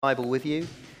Bible with you.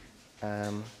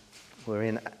 We're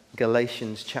in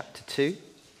Galatians chapter 2.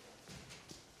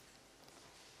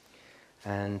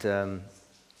 And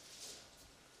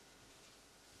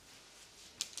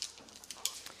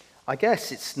I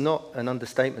guess it's not an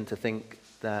understatement to think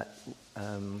that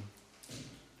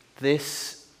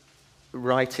this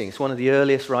writing, it's one of the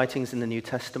earliest writings in the New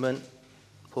Testament,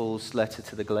 Paul's letter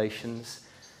to the Galatians.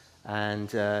 And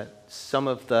some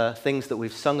of the things that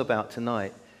we've sung about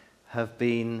tonight have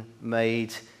been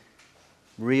made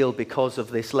real because of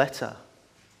this letter.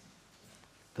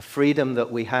 The freedom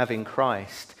that we have in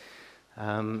Christ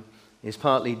is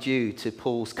partly due to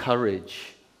Paul's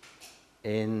courage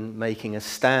in making a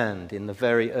stand in the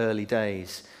very early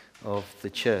days of the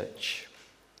church.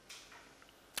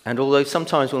 And although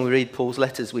sometimes when we read Paul's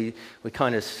letters, we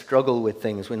kind of struggle with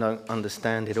things, we don't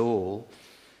understand it all,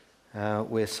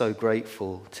 we're so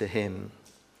grateful to him.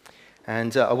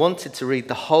 And I wanted to read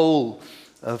the whole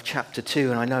of chapter 2,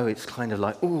 and I know it's kind of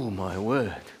like, oh my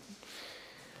word.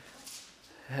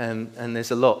 And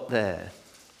there's a lot there.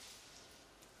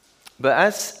 But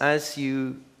as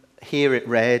you hear it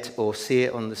read or see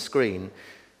it on the screen,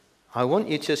 I want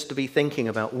you just to be thinking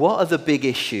about what are the big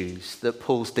issues that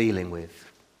Paul's dealing with.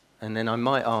 And then I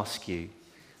might ask you,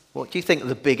 what do you think are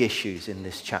the big issues in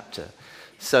this chapter?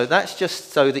 So that's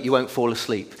just so that you won't fall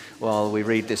asleep while we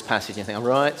read this passage and think, all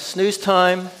right, snooze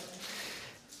time.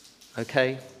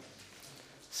 Okay.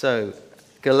 So,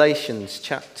 Galatians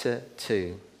chapter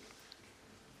 2.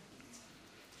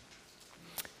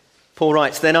 Paul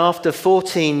writes, "Then after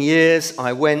 14 years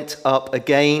I went up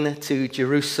again to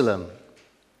Jerusalem,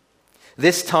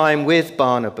 this time with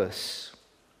Barnabas.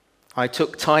 I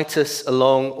took Titus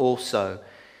along also.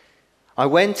 I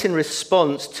went in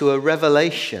response to a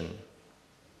revelation.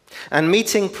 And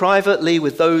meeting privately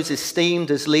with those esteemed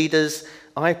as leaders,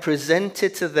 I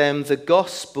presented to them the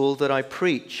gospel that I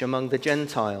preach among the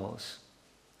Gentiles.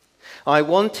 I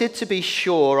wanted to be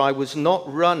sure I was not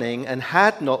running and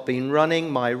had not been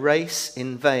running my race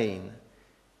in vain.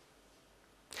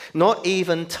 Not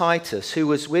even Titus, who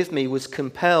was with me, was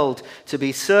compelled to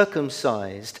be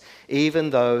circumcised,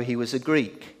 even though he was a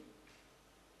Greek.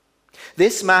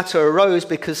 This matter arose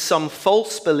because some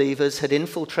false believers had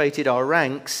infiltrated our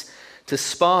ranks to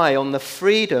spy on the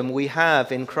freedom we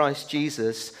have in Christ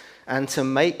Jesus and to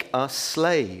make us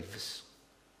slaves.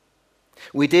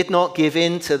 We did not give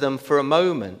in to them for a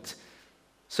moment,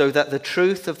 so that the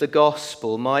truth of the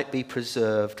gospel might be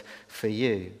preserved for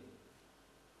you.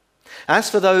 As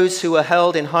for those who are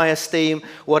held in high esteem,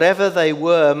 whatever they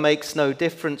were makes no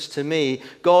difference to me.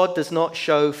 God does not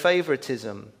show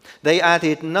favoritism. They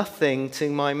added nothing to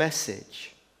my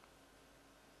message.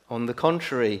 On the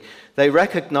contrary, they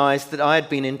recognized that I had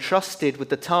been entrusted with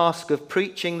the task of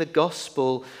preaching the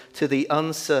gospel to the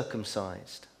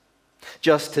uncircumcised,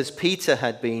 just as Peter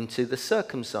had been to the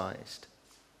circumcised.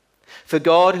 For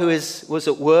God, who was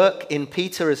at work in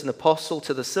Peter as an apostle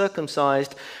to the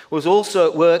circumcised, was also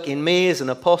at work in me as an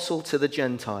apostle to the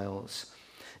Gentiles.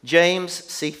 James,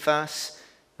 Cephas,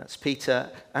 that's Peter,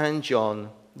 and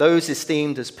John, those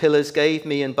esteemed as pillars, gave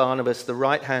me and Barnabas the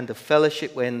right hand of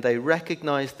fellowship when they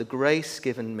recognized the grace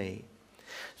given me.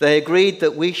 They agreed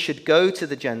that we should go to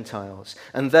the Gentiles,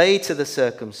 and they to the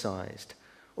circumcised.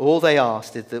 All they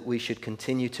asked is that we should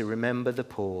continue to remember the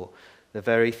poor, the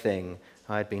very thing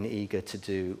I had been eager to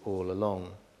do all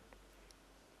along."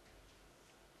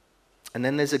 And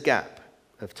then there's a gap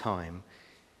of time.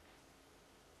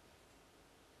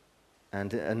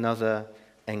 And another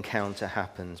encounter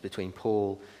happens between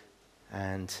Paul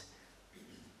and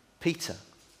Peter.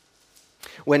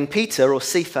 When Peter, or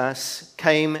Cephas,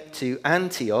 came to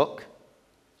Antioch,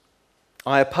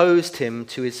 I opposed him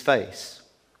to his face,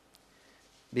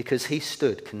 because he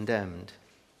stood condemned.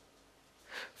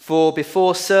 For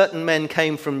before certain men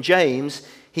came from James,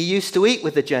 he used to eat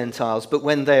with the Gentiles, but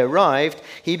when they arrived,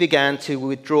 he began to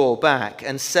withdraw back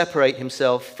and separate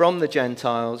himself from the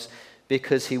Gentiles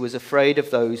because he was afraid of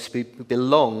those who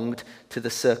belonged to the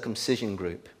circumcision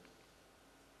group.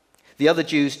 The other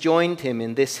Jews joined him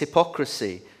in this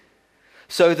hypocrisy,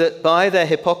 so that by their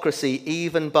hypocrisy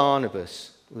even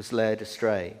Barnabas was led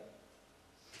astray.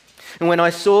 And when I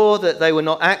saw that they were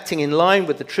not acting in line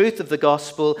with the truth of the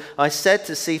gospel, I said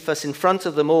to Cephas in front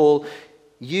of them all,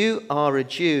 "You are a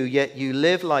Jew, yet you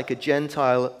live like a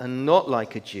Gentile and not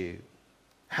like a Jew.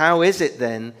 How is it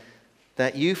then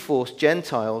that you force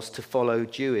Gentiles to follow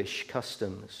Jewish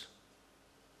customs?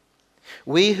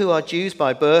 We who are Jews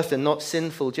by birth and not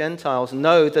sinful Gentiles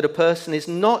know that a person is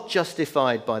not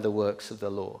justified by the works of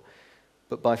the law,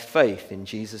 but by faith in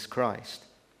Jesus Christ.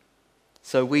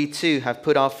 So we too have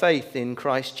put our faith in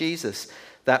Christ Jesus,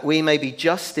 that we may be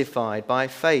justified by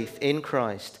faith in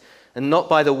Christ and not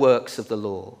by the works of the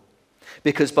law.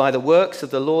 Because by the works of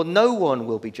the law no one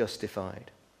will be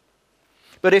justified.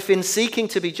 But if in seeking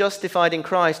to be justified in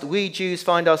Christ, we Jews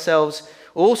find ourselves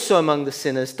also among the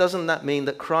sinners, doesn't that mean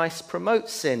that Christ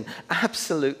promotes sin?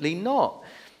 Absolutely not.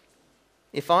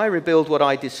 If I rebuild what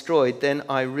I destroyed, then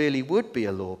I really would be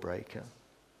a lawbreaker.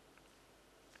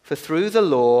 For through the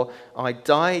law I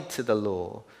died to the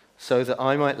law, so that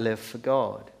I might live for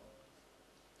God.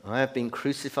 I have been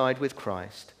crucified with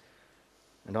Christ,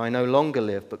 and I no longer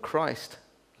live, but Christ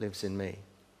lives in me.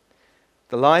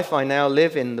 The life I now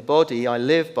live in the body, I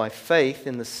live by faith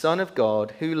in the Son of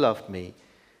God who loved me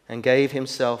and gave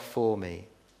himself for me.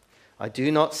 I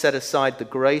do not set aside the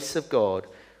grace of God,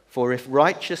 for if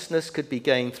righteousness could be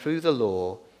gained through the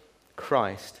law,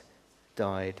 Christ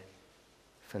died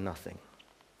for nothing.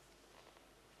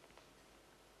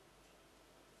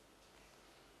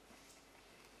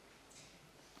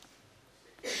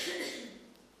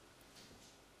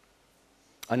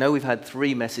 I know we've had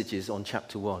 3 messages on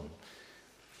chapter 1.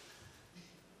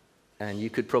 And you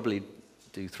could probably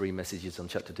do 3 messages on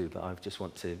chapter 2, but I just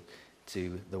want to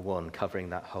do the one covering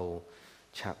that whole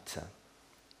chapter.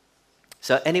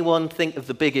 So anyone think of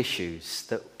the big issues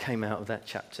that came out of that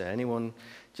chapter? Anyone,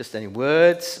 just any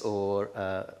words or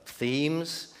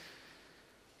themes?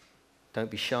 Don't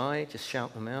be shy, just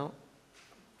shout them out.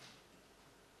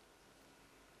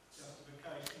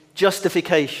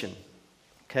 Justification.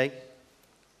 Okay.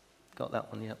 Got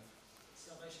that one, yep.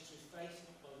 Salvation through faith,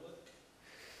 not by work.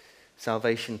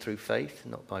 Salvation through faith,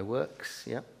 not by works,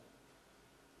 yep.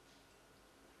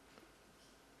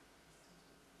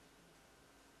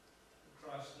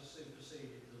 Christ has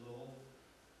superseded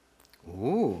the law.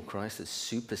 Ooh, Christ has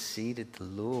superseded the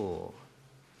law.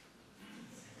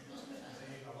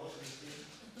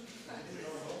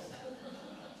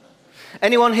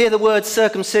 Anyone hear the word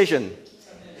circumcision?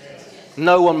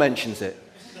 No one mentions it.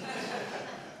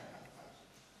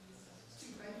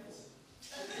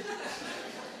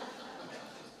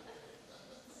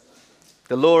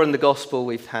 The law and the gospel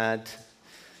we've had.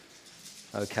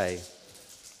 Okay,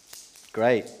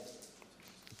 great.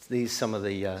 These are some of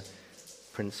the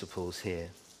principles here.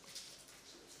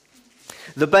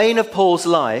 The bane of Paul's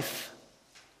life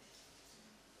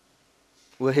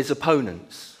were his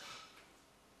opponents.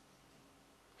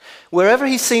 Wherever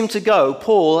he seemed to go,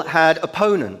 Paul had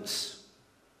opponents.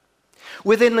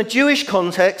 Within the Jewish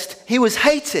context, he was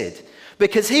hated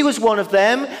because he was one of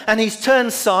them and he's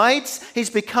turned sides.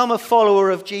 He's become a follower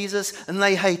of Jesus and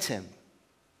they hate him.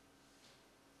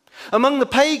 Among the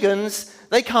pagans,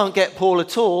 they can't get Paul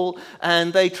at all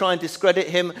and they try and discredit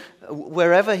him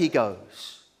wherever he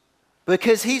goes.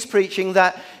 Because he's preaching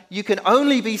that you can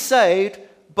only be saved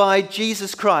by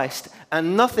Jesus Christ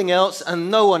and nothing else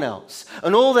and no one else.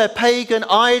 And all their pagan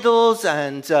idols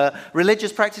and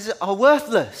religious practices are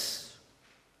worthless.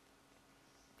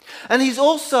 And he's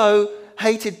also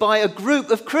hated by a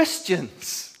group of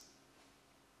Christians.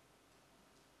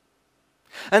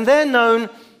 And they're known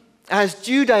as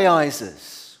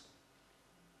Judaizers.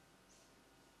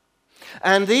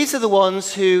 And these are the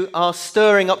ones who are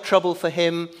stirring up trouble for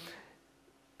him,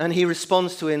 and he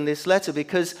responds to in this letter,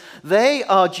 because they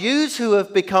are Jews who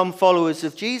have become followers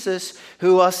of Jesus,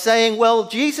 who are saying, well,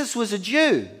 Jesus was a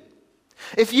Jew.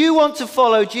 If you want to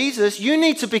follow Jesus, you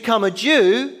need to become a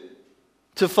Jew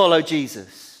to follow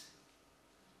Jesus.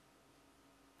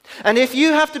 And if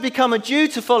you have to become a Jew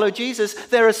to follow Jesus,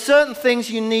 there are certain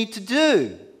things you need to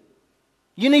do.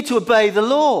 You need to obey the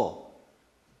law.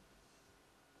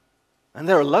 And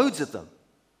there are loads of them.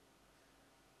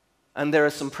 And there are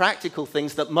some practical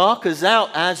things that mark us out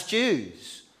as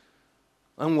Jews.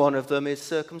 And one of them is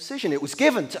circumcision. It was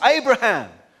given to Abraham.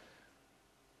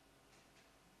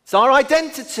 It's our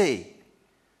identity.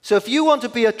 So if you want to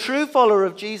be a true follower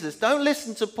of Jesus, don't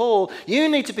listen to Paul. You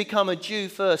need to become a Jew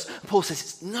first. And Paul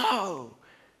says, no.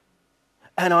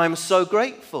 And I'm so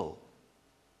grateful.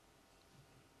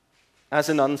 As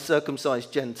an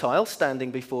uncircumcised Gentile standing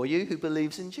before you who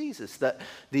believes in Jesus, that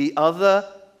the other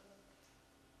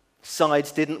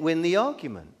sides didn't win the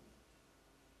argument.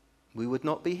 We would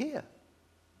not be here.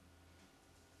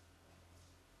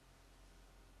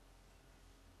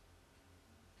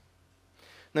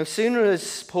 No sooner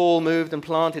as Paul moved and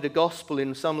planted a gospel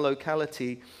in some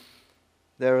locality,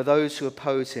 there are those who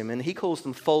oppose him, and he calls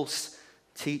them false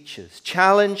teachers,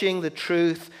 challenging the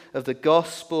truth of the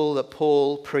gospel that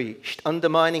Paul preached,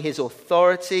 undermining his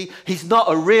authority. He's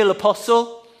not a real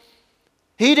apostle.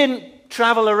 He didn't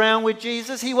travel around with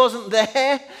Jesus. He wasn't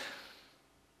there.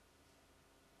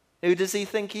 Who does he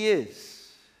think he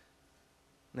is?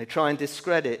 And they try and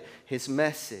discredit his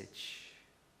message.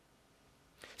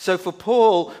 So for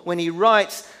Paul, when he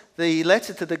writes the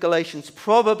letter to the Galatians,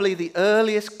 probably the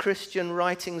earliest Christian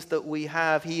writings that we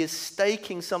have, he is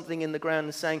staking something in the ground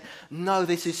and saying, no,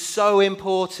 this is so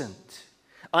important.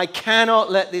 I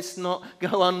cannot let this not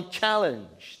go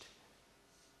unchallenged.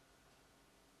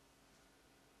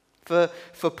 For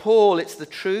Paul, it's the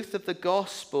truth of the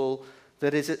gospel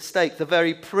that is at stake, the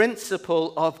very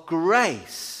principle of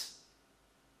grace.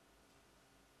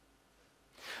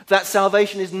 That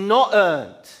salvation is not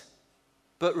earned,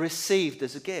 but received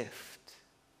as a gift.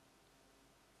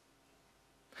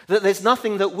 That there's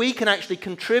nothing that we can actually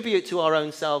contribute to our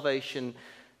own salvation.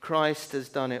 Christ has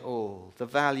done it all, the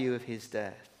value of his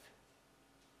death.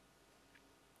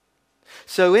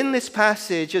 So in this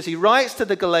passage, as he writes to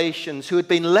the Galatians who had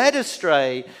been led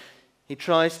astray, he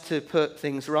tries to put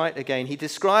things right again. He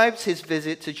describes his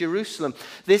visit to Jerusalem.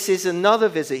 This is another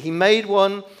visit. He made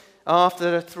one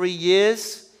after 3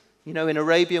 years. You know, in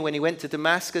Arabia, when he went to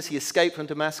Damascus, he escaped from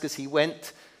Damascus, he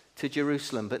went to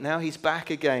Jerusalem. But now he's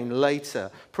back again later,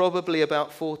 probably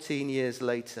about 14 years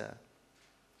later.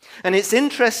 And it's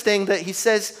interesting that he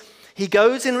says he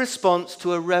goes in response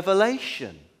to a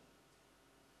revelation.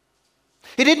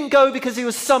 He didn't go because he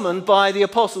was summoned by the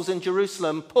apostles in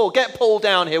Jerusalem. Paul, get Paul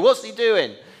down here. What's he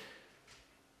doing?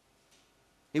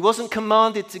 He wasn't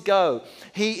commanded to go.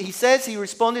 He says he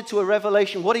responded to a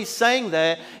revelation. What he's saying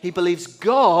there, he believes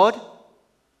God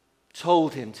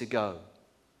told him to go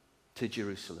to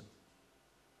Jerusalem.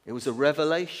 It was a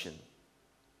revelation,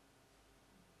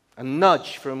 a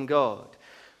nudge from God.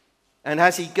 And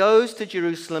as he goes to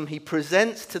Jerusalem, he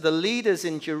presents to the leaders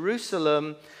in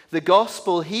Jerusalem the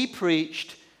gospel he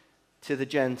preached to the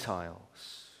Gentiles.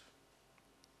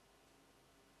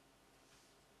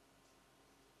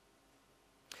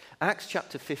 Acts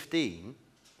chapter 15,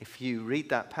 if you read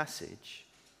that passage,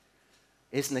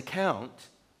 is an account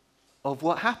of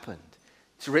what happened.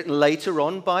 It's written later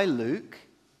on by Luke.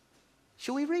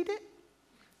 Shall we read it?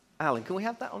 Alan, can we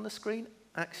have that on the screen?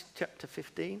 Acts chapter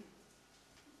 15.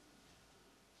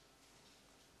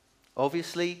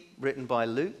 Obviously written by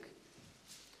Luke.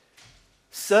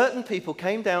 Certain people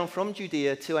came down from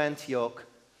Judea to Antioch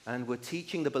and were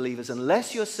teaching the believers,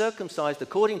 unless you're circumcised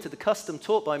according to the custom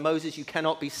taught by Moses, you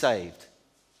cannot be saved.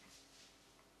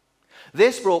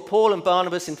 This brought Paul and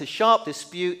Barnabas into sharp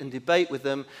dispute and debate with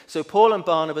them. So Paul and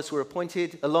Barnabas were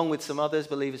appointed, along with some others,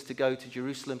 believers, to go to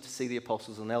Jerusalem to see the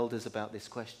apostles and elders about this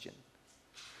question.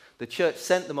 The church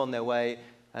sent them on their way.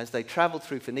 As they traveled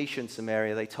through Phoenicia and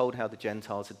Samaria, they told how the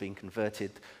Gentiles had been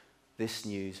converted. This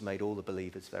news made all the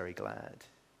believers very glad.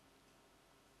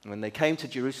 When they came to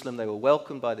Jerusalem, they were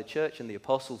welcomed by the church and the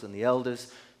apostles and the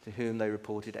elders, to whom they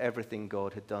reported everything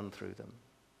God had done through them.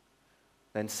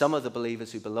 Then some of the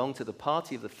believers who belonged to the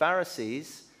party of the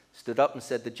Pharisees stood up and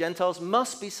said, the Gentiles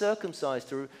must be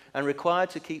circumcised and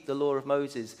required to keep the law of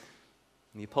Moses.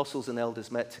 And the apostles and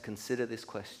elders met to consider this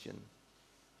question.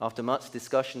 After much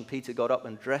discussion, Peter got up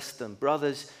and addressed them.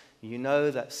 Brothers, you know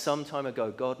that some time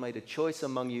ago God made a choice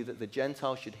among you that the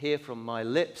Gentiles should hear from my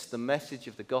lips the message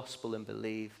of the gospel and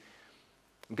believe.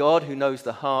 God, who knows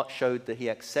the heart, showed that he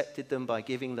accepted them by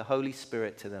giving the Holy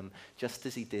Spirit to them, just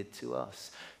as he did to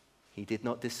us. He did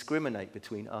not discriminate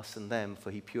between us and them, for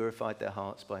he purified their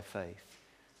hearts by faith.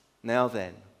 Now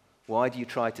then, why do you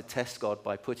try to test God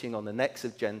by putting on the necks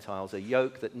of Gentiles a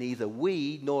yoke that neither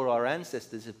we nor our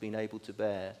ancestors have been able to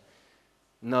bear?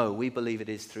 No, we believe it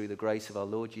is through the grace of our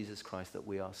Lord Jesus Christ that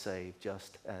we are saved,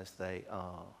 just as they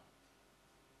are.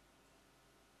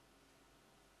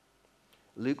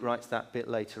 Luke writes that bit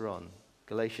later on.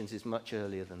 Galatians is much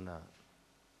earlier than that.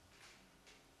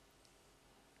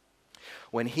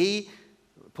 When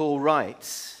Paul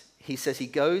writes, he says he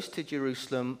goes to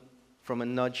Jerusalem from a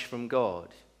nudge from God.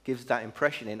 Gives that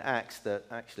impression in Acts that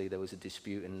actually there was a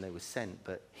dispute and they were sent.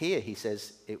 But here he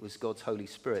says it was God's Holy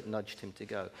Spirit nudged him to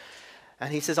go.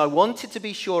 And he says, I wanted to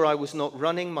be sure I was not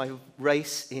running my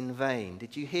race in vain.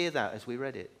 Did you hear that as we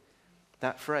read it?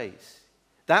 That phrase.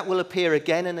 That will appear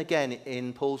again and again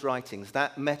in Paul's writings,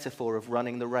 that metaphor of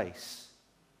running the race.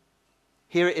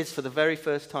 Here it is for the very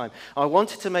first time. I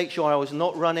wanted to make sure I was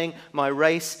not running my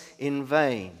race in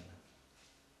vain.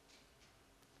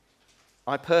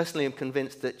 I personally am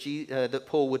convinced that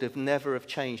Paul would have never have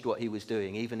changed what he was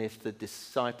doing, even if the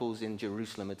disciples in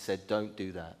Jerusalem had said, don't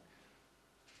do that.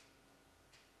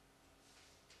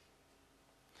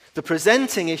 The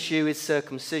presenting issue is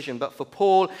circumcision, but for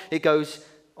Paul, it goes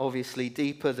obviously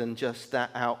deeper than just that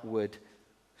outward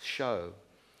show.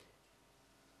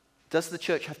 Does the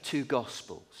church have two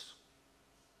gospels?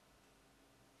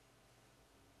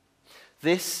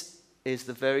 This is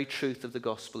the very truth of the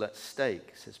gospel at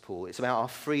stake, says Paul. It's about our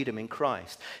freedom in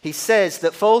Christ. He says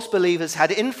that false believers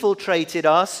had infiltrated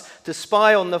us to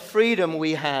spy on the freedom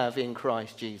we have in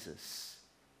Christ Jesus.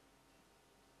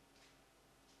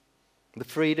 The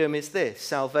freedom is this: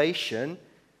 salvation,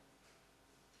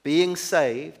 being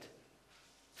saved,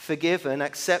 forgiven,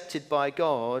 accepted by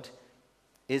God,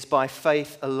 is by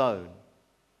faith alone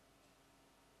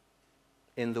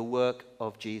in the work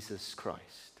of Jesus Christ.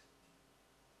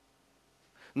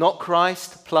 Not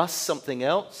Christ plus something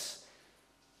else,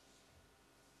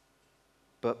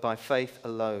 but by faith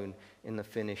alone in the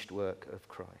finished work of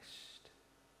Christ.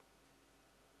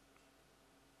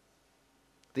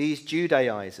 These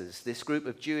Judaizers, this group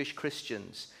of Jewish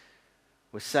Christians,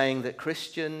 were saying that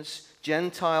Christians,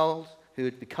 Gentiles who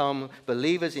had become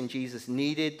believers in Jesus,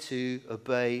 needed to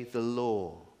obey the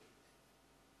law,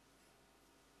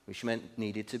 which meant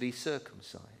needed to be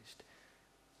circumcised.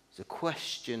 It's a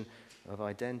question of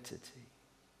identity.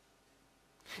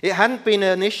 It hadn't been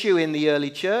an issue in the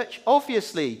early church,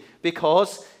 obviously,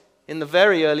 because in the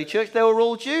very early church they were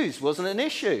all Jews. It wasn't an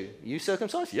issue. Are you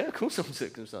circumcised? Yeah, of course I'm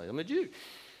circumcised. I'm a Jew.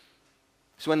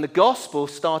 So when the gospel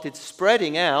started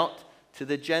spreading out to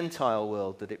the Gentile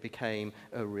world, that it became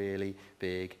a really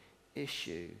big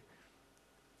issue.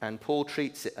 And Paul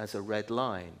treats it as a red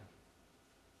line.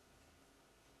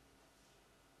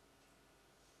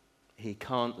 He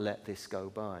can't let this go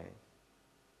by.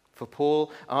 For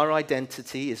Paul, our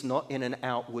identity is not in an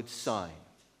outward sign.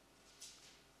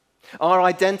 Our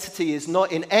identity is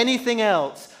not in anything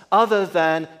else other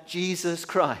than Jesus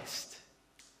Christ.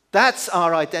 That's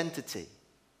our identity.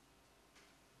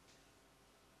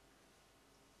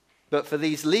 But for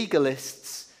these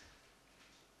legalists,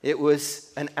 it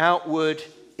was an outward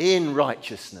in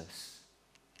righteousness.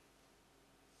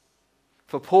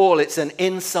 For Paul, it's an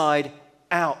inside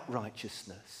out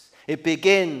righteousness. It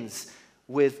begins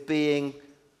with being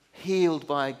healed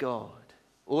by God,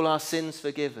 all our sins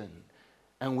forgiven,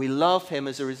 and we love him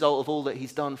as a result of all that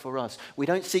he's done for us. We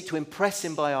don't seek to impress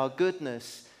him by our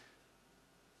goodness.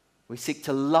 We seek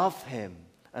to love him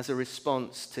as a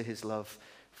response to his love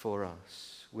for us.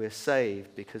 We're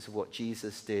saved because of what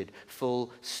Jesus did.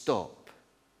 Full stop.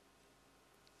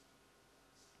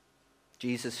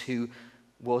 Jesus, who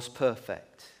was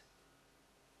perfect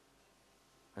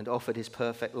and offered his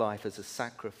perfect life as a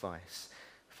sacrifice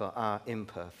for our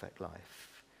imperfect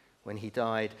life. When he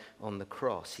died on the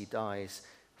cross, he dies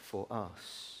for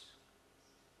us.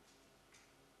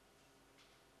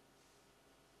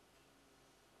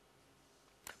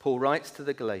 Paul writes to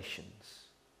the Galatians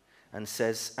and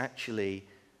says, actually,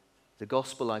 the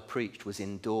gospel I preached was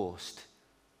endorsed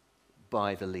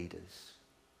by the leaders.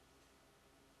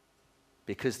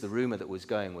 Because the rumor that was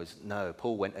going was, no,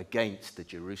 Paul went against the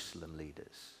Jerusalem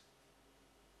leaders.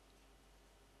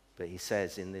 But he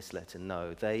says in this letter,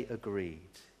 no, they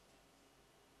agreed.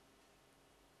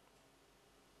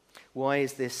 Why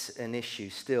is this an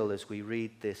issue still as we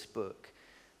read this book?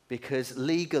 Because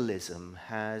legalism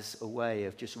has a way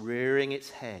of just rearing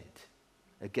its head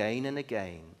again and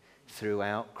again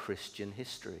throughout Christian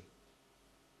history.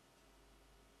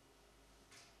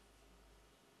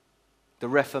 The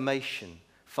Reformation,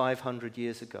 500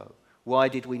 years ago. Why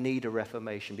did we need a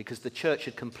Reformation? Because the church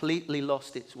had completely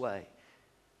lost its way,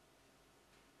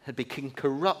 had become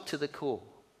corrupt to the core,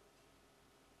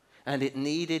 and it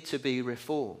needed to be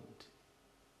reformed,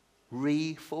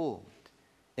 reformed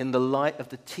in the light of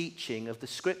the teaching of the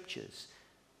Scriptures.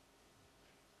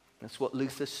 That's what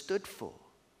Luther stood for.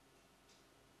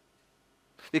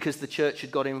 Because the church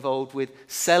had got involved with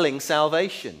selling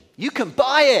salvation. You can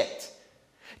buy it.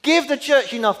 Give the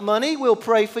church enough money, we'll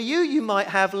pray for you. You might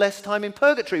have less time in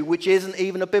purgatory, which isn't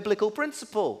even a biblical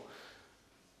principle.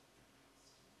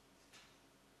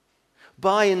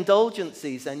 Buy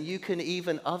indulgences, and you can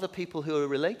even, other people who are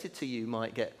related to you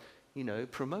might get,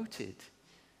 promoted.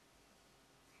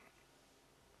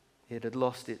 It had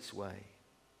lost its way.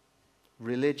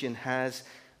 Religion has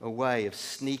a way of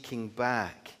sneaking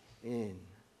back in.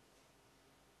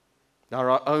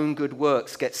 Our own good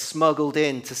works get smuggled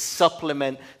in to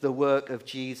supplement the work of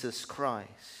Jesus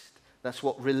Christ. That's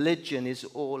what religion is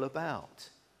all about.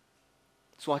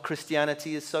 That's why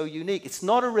Christianity is so unique. It's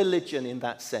not a religion in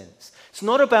that sense. It's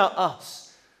not about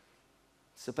us.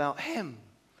 It's about him.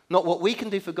 Not what we can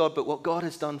do for God, but what God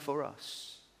has done for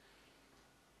us.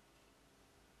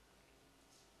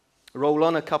 Roll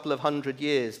on a couple of 100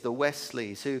 years, the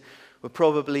Wesleys, who were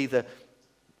probably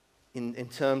in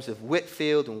terms of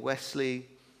Whitefield and Wesley,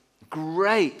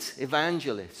 great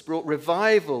evangelists, brought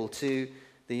revival to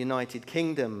the United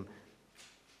Kingdom.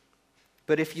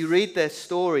 But if you read their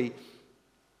story,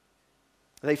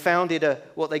 They founded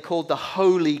what they called the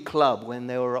Holy Club when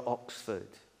they were at Oxford.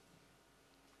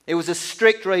 It was a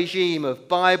strict regime of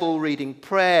Bible reading,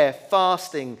 prayer,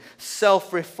 fasting,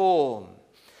 self-reform.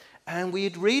 And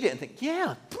we'd read it and think,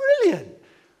 yeah, brilliant.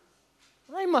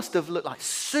 They must have looked like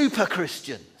super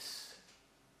Christians.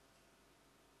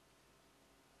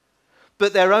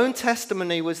 But their own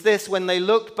testimony was this: when they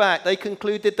looked back, they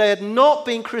concluded they had not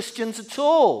been Christians at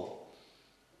all.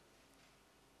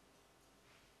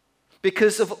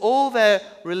 Because of all their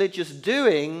religious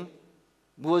doing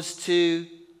was to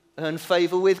earn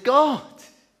favor with God.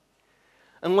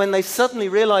 And when they suddenly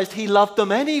realized he loved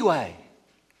them anyway,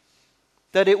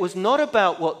 that it was not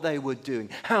about what they were doing,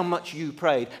 how much you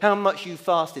prayed, how much you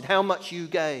fasted, how much you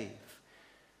gave.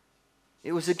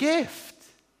 It was a gift.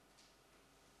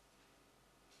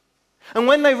 And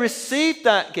when they received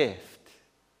that gift,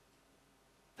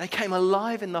 they came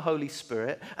alive in the Holy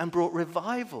Spirit and brought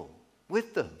revival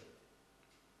with them.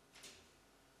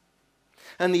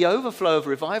 And the overflow of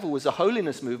revival was a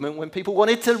holiness movement when people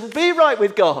wanted to be right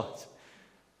with God.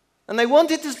 And they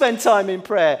wanted to spend time in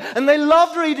prayer. And they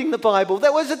loved reading the Bible.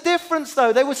 There was a difference,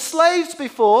 though. They were slaves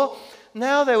before.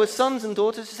 Now they were sons and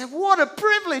daughters who said, what a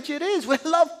privilege it is. We're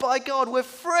loved by God. We're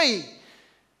free.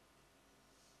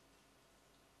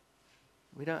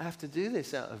 We don't have to do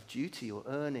this out of duty or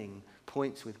earning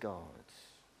points with God.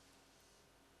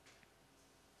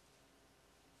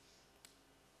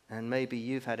 And maybe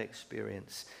you've had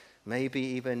experience, maybe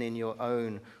even in your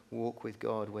own walk with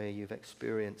God, where you've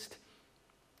experienced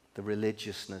the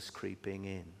religiousness creeping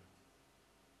in.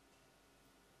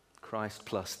 Christ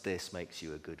plus this makes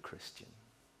you a good Christian.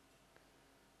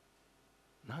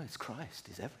 No, it's Christ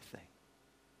is everything.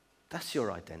 That's your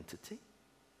identity.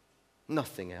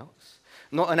 Nothing else.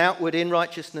 Not an outward in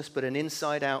righteousness, but an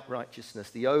inside out righteousness.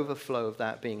 The overflow of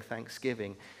that being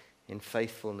thanksgiving in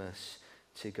faithfulness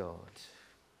to God.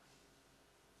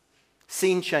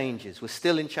 Scene changes. We're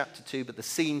still in chapter 2, but the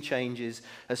scene changes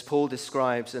as Paul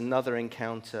describes another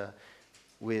encounter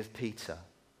with Peter.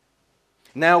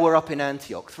 Now we're up in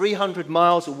Antioch, 300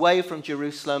 miles away from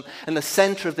Jerusalem and the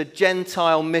center of the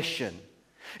Gentile mission.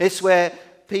 It's where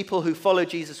people who follow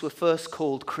Jesus were first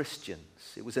called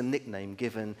Christians. It was a nickname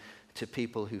given to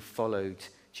people who followed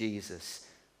Jesus.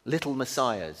 Little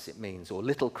Messiahs, it means, or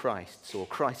little Christs, or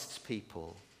Christ's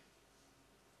people.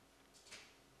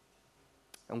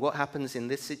 And what happens in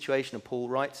this situation, and Paul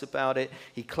writes about it,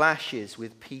 he clashes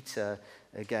with Peter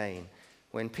again.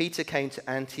 When Peter came to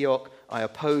Antioch, I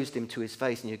opposed him to his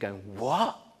face. And you're going,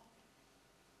 what?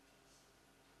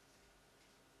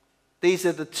 These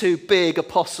are the two big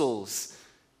apostles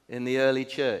in the early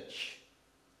church.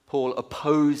 Paul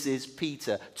opposes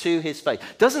Peter to his face.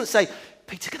 Doesn't say,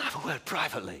 Peter, can I have a word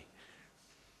privately?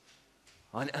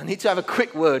 I need to have a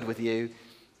quick word with you.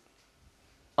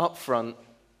 Up front,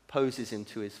 poses him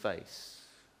to his face.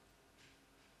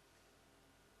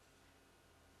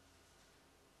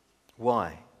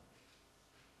 Why?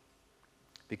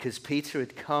 Because Peter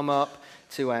had come up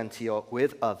to Antioch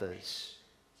with others.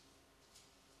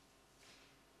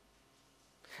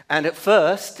 And at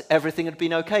first, everything had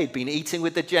been okay. He'd been eating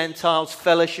with the Gentiles,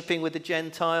 fellowshipping with the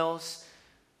Gentiles.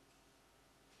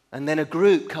 And then a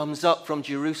group comes up from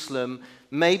Jerusalem,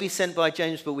 maybe sent by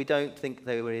James, but we don't think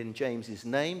they were in James's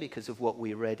name because of what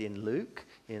we read in Luke,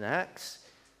 in Acts.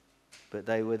 But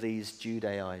they were these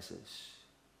Judaizers.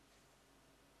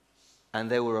 And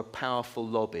they were a powerful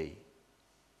lobby,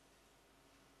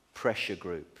 pressure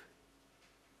group.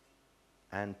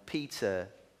 And Peter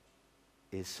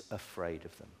is afraid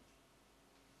of them.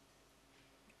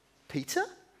 Peter,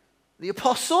 the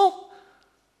apostle,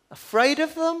 afraid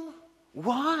of them?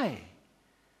 Why?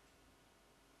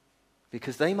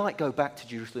 Because they might go back to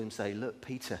Jerusalem and say, look,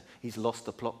 Peter, he's lost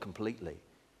the plot completely.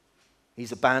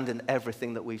 He's abandoned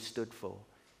everything that we've stood for.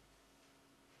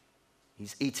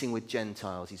 He's eating with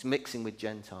Gentiles. He's mixing with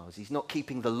Gentiles. He's not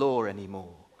keeping the law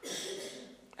anymore.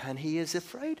 And he is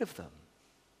afraid of them.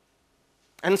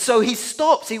 And so he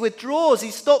stops, he withdraws,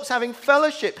 he stops having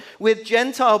fellowship with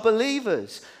Gentile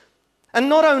believers. And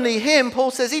not only him,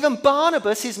 Paul says, even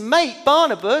Barnabas, his mate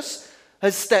Barnabas,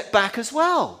 has stepped back as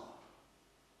well.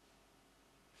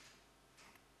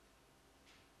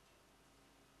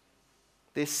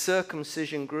 This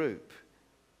circumcision group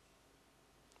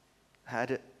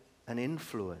had an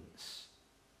influence.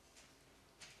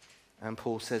 And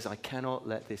Paul says, I cannot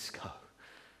let this go.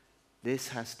 This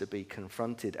has to be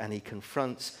confronted. And he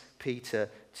confronts Peter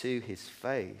to his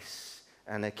face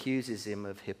and accuses him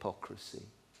of hypocrisy.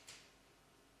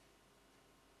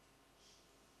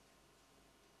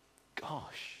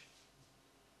 Gosh.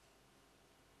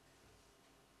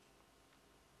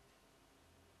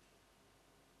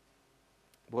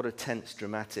 What a tense,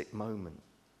 dramatic moment.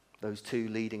 Those two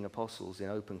leading apostles in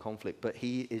open conflict. But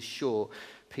he is sure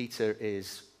Peter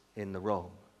is in the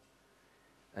wrong.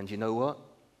 And you know what?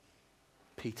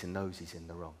 Peter knows he's in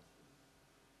the wrong.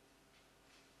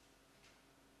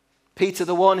 Peter,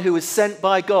 the one who was sent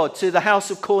by God to the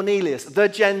house of Cornelius, the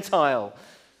Gentile.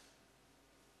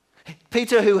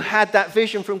 Peter, who had that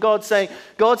vision from God saying,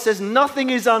 God says nothing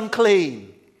is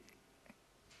unclean.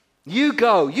 You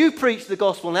go, you preach the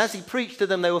gospel. And as he preached to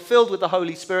them, they were filled with the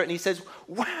Holy Spirit. And he says,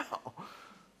 wow,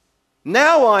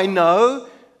 now I know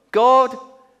God,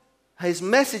 his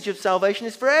message of salvation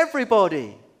is for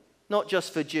everybody, not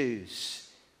just for Jews.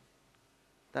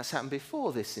 That's happened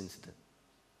before this incident,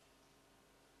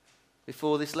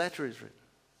 before this letter is written.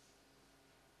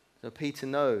 So Peter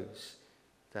knows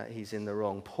that he's in the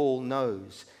wrong. Paul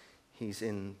knows he's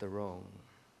in the wrong.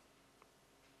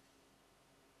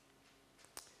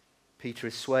 Peter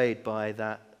is swayed by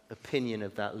that opinion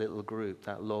of that little group,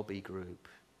 that lobby group.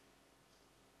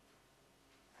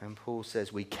 And Paul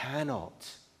says we cannot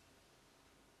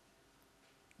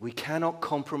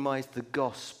compromise the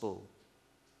gospel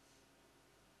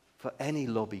for any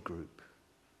lobby group.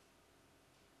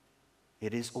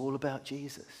 It is all about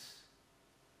Jesus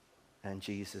and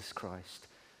Jesus Christ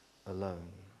alone.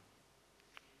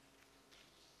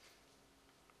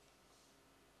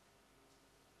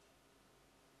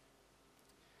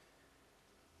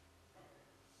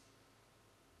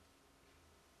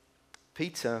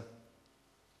 Peter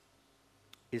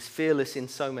is fearless in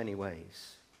so many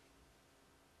ways.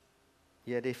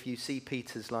 Yet if you see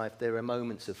Peter's life, there are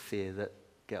moments of fear that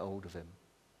get hold of him.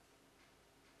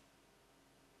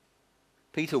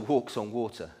 Peter walks on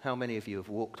water. How many of you have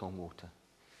walked on water?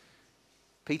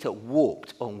 Peter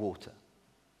walked on water.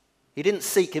 He didn't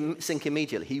sink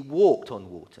immediately. He walked on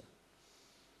water.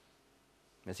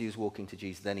 As he was walking to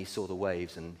Jesus, then he saw the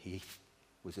waves and he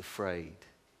was afraid,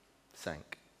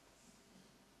 sank.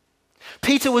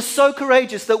 Peter was so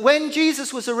courageous that when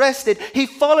Jesus was arrested, he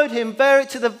followed him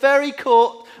to the very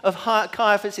court of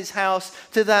Caiaphas' house,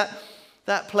 to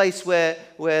that place where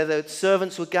the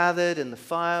servants were gathered and the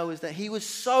fire was there. He was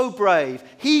so brave.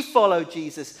 He followed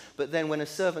Jesus. But then when a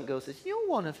servant girl says, you're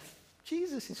one of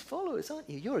Jesus' followers, aren't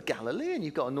you? You're a Galilean.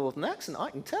 You've got a northern accent.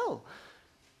 I can tell.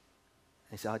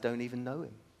 He said, I don't even know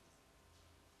him.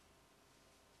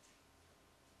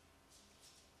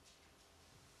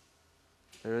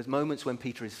 There are moments when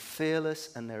Peter is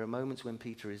fearless and there are moments when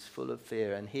Peter is full of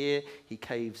fear. And here he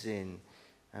caves in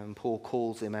and Paul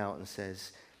calls him out and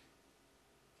says,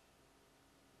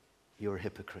 you're a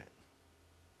hypocrite.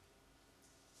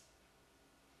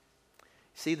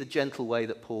 See the gentle way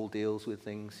that Paul deals with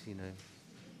things, you know.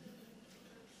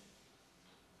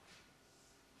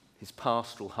 His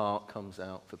pastoral heart comes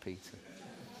out for Peter.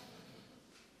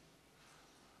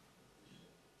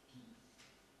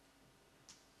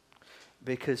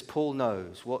 Because Paul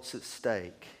knows what's at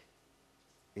stake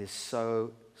is so,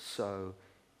 so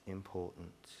important.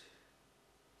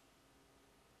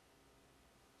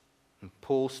 And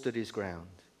Paul stood his ground.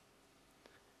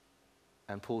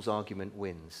 And Paul's argument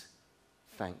wins.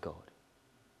 Thank God.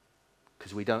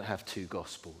 Because we don't have two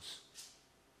gospels.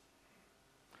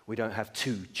 We don't have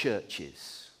two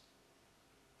churches.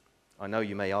 I know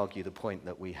you may argue the point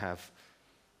that we have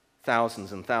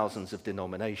thousands and thousands of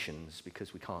denominations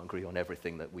because we can't agree on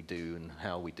everything that we do and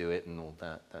how we do it and all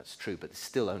that. That's true, but there's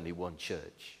still only one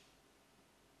church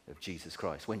of Jesus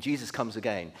Christ. When Jesus comes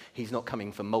again, he's not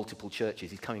coming for multiple churches.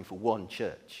 He's coming for one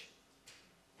church,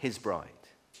 his bride.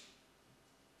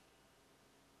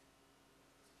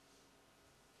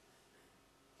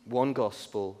 One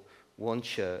gospel, one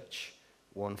church,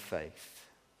 one faith.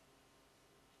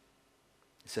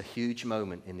 It's a huge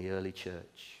moment in the early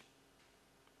church.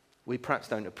 We perhaps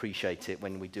don't appreciate it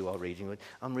when we do our reading.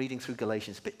 I'm reading through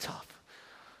Galatians, a bit tough.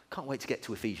 Can't wait to get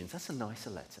to Ephesians. That's a nicer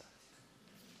letter.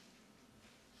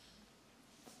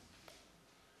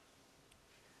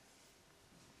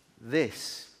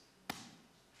 This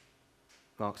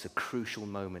marks a crucial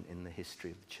moment in the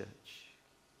history of the church.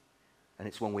 And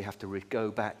it's one we have to go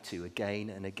back to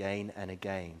again and again and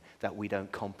again, that we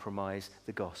don't compromise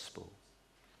the gospel,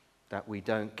 that we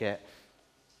don't get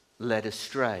led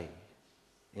astray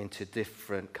into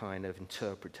different kind of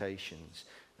interpretations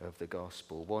of the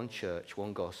gospel. One church,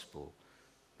 one gospel,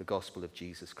 the gospel of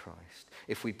Jesus Christ.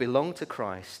 If we belong to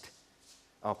Christ,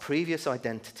 our previous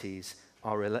identities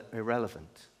are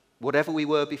irrelevant. Whatever we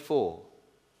were before.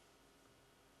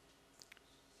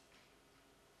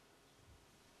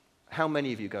 How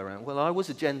many of you go around, well, I was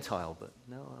a Gentile, but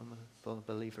no, I'm a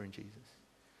believer in Jesus.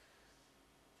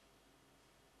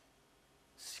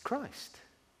 It's Christ.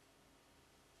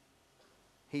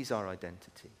 He's our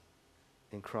identity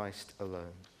in Christ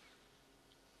alone.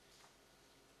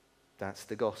 That's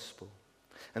the gospel.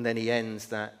 And then he ends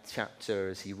that chapter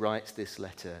as he writes this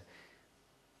letter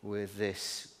with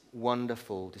this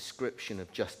wonderful description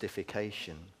of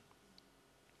justification.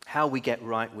 How we get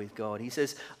right with God. He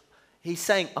says, he's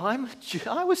saying, I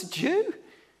was a Jew.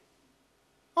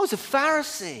 I was a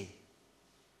Pharisee.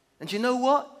 And you know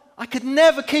what? I could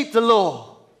never keep the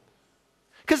law.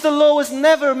 Because the law was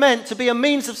never meant to be a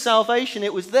means of salvation.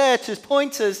 It was there to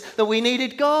point us that we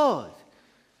needed God.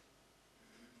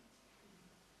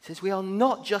 He says we are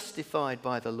not justified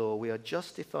by the law. We are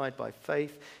justified by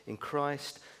faith in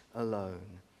Christ alone.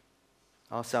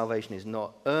 Our salvation is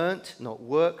not earned, not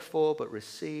worked for, but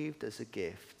received as a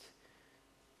gift.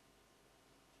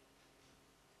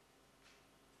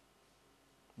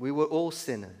 We were all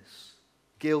sinners,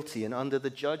 guilty and under the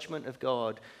judgment of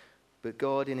God, but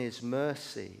God in his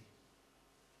mercy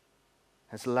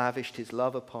has lavished his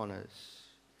love upon us,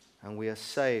 and we are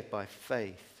saved by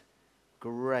faith,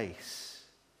 grace,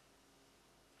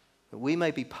 that we may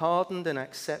be pardoned and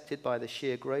accepted by the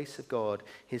sheer grace of God,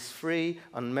 his free,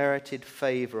 unmerited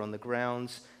favor on the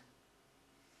grounds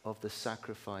of the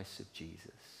sacrifice of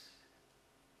Jesus,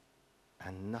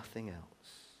 and nothing else.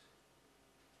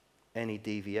 Any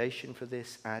deviation from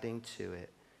this, adding to it,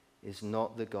 is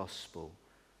not the gospel,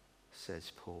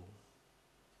 says Paul.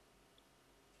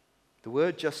 The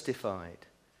word justified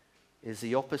is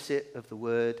the opposite of the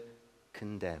word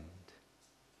condemned.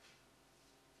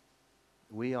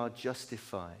 We are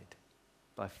justified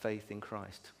by faith in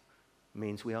Christ. It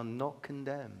means we are not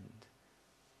condemned.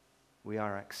 We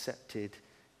are accepted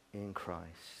in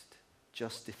Christ,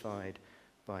 justified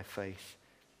by faith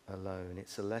alone.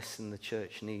 It's a lesson the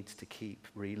church needs to keep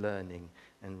relearning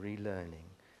and relearning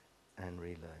and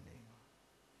relearning.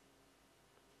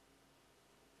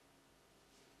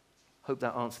 Hope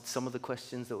that answered some of the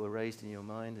questions that were raised in your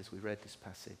mind as we read this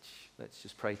passage. Let's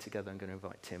just pray together. I'm going to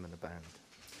invite Tim and the band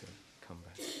to come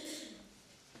back.